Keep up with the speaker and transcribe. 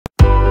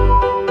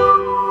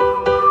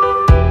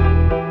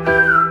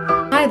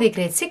there,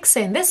 grade 6.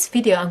 So in this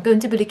video I'm going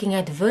to be looking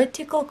at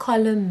vertical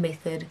column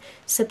method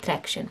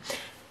subtraction.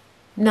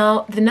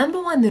 Now the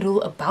number one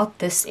rule about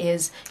this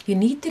is you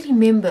need to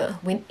remember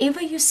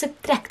whenever you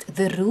subtract,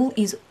 the rule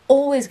is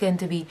always going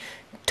to be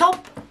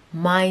top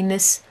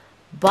minus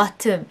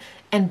bottom.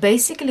 And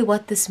basically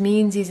what this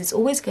means is it's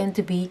always going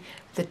to be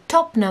the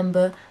top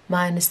number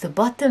minus the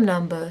bottom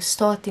number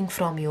starting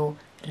from your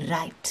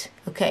right.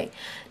 Okay,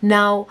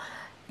 now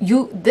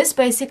this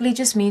basically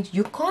just means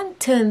you can't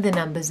turn the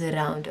numbers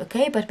around,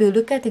 okay? But we'll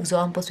look at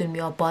examples when we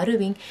are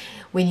borrowing,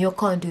 when you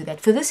can't do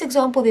that. For this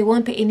example, there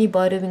won't be any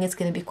borrowing. It's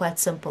going to be quite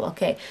simple,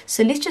 okay?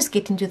 So let's just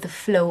get into the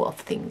flow of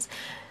things.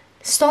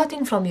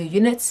 Starting from your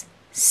units,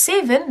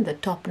 7, the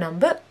top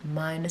number,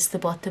 minus the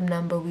bottom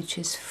number, which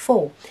is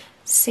 4.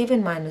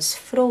 7 minus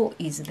 4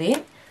 is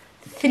then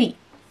 3.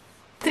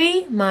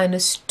 3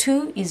 minus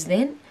 2 is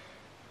then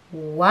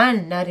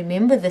 1. Now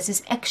remember, this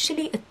is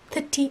actually a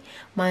 30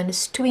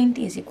 minus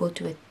 20 is equal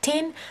to a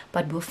 10,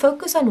 but we'll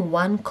focus on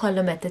one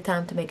column at a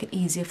time to make it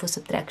easier for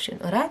subtraction.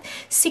 Alright,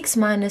 6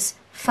 minus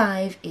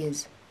 5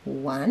 is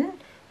 1,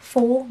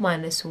 4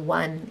 minus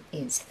 1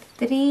 is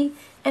 3,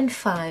 and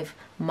 5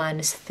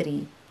 minus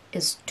 3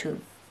 is 2.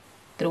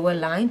 Draw a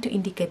line to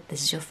indicate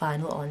this is your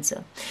final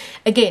answer.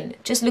 Again,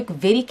 just look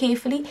very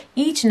carefully.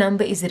 Each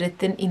number is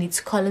written in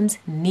its columns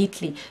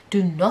neatly.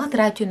 Do not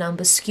write your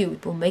numbers skewed.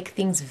 It will make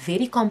things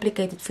very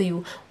complicated for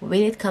you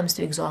when it comes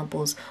to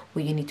examples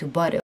where you need to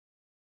borrow.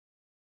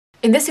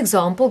 In this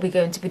example, we're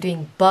going to be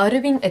doing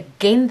borrowing.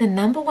 Again, the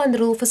number one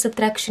rule for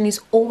subtraction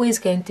is always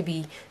going to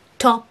be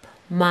top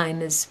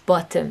minus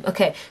bottom.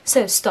 Okay,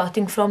 so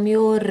starting from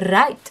your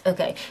right.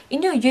 Okay,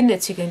 in your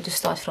units, you're going to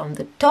start from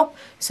the top.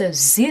 So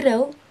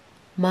 0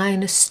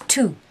 minus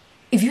 2.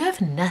 If you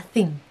have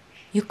nothing,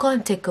 you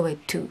can't take away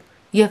 2.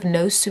 You have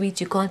no sweets,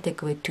 you can't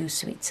take away 2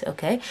 sweets.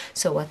 Okay,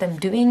 so what I'm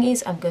doing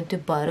is I'm going to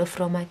borrow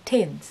from my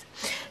tens.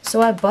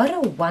 So I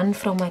borrow 1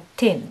 from my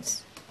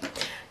tens.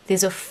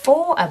 There's a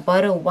 4, I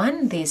borrow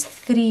 1, there's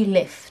 3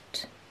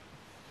 left.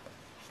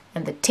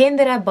 And the 10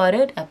 that I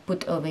borrowed, I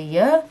put over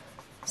here.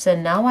 So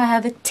now I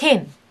have a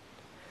 10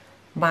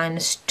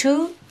 minus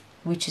 2,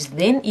 which is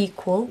then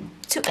equal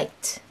to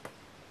 8.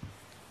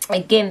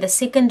 Again, the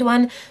second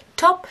one,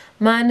 top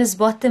minus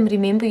bottom.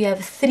 Remember, you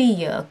have 3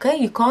 here, okay?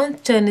 You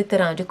can't turn it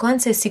around. You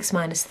can't say 6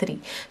 minus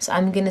 3. So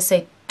I'm going to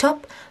say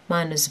top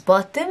minus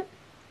bottom.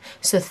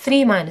 So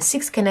 3 minus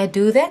 6, can I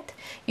do that?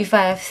 If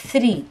I have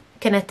 3,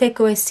 can I take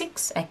away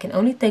 6? I can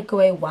only take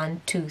away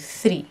 1, 2,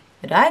 3,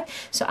 right?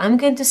 So I'm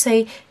going to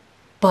say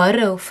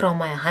borrow from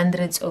my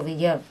hundreds over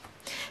here.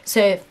 So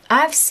if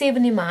I have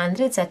 7 in my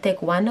hundreds, I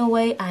take 1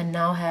 away. I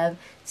now have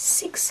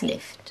 6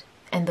 left.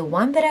 And the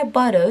one that I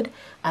borrowed,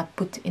 I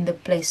put in the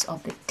place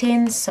of the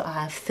 10, so I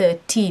have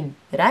 13,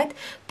 right?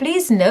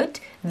 Please note,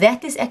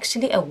 that is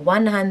actually a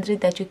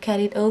 100 that you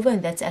carried over,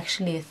 and that's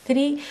actually a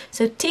 3.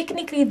 So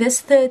technically,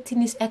 this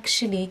 13 is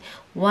actually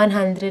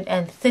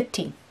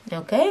 130,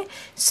 okay?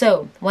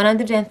 So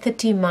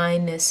 130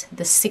 minus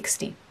the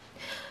 60.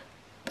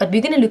 But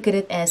we're going to look at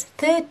it as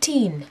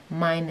 13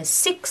 minus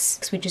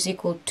 6, which is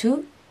equal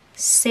to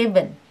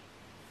 7.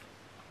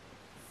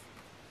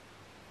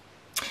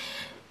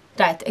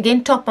 Right,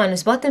 again, top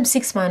minus bottom,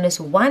 6 minus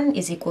 1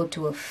 is equal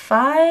to a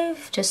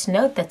 5. Just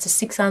note that's a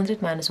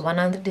 600 minus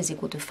 100 is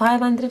equal to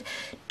 500.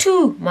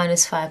 2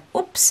 minus 5,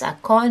 oops, I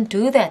can't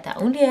do that. I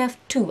only have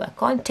 2. I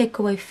can't take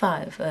away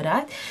 5,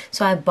 alright?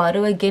 So I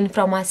borrow again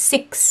from my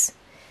 6.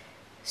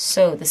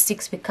 So the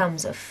 6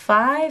 becomes a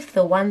 5.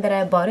 The one that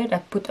I borrowed, I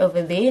put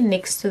over there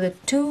next to the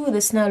 2.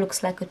 This now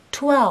looks like a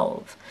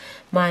 12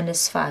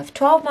 minus 5.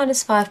 12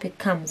 minus 5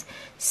 becomes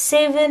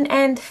 7,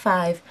 and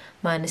 5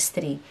 minus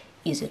 3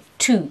 is a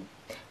 2.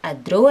 I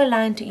draw a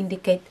line to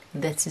indicate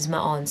this is my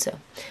answer.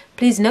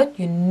 Please note,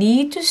 you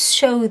need to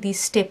show these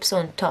steps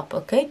on top,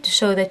 okay, to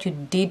show that you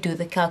did do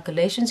the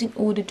calculations in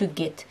order to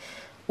get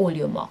all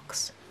your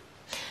marks.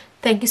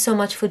 Thank you so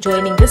much for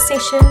joining this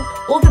session.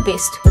 All the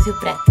best with your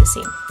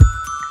practicing.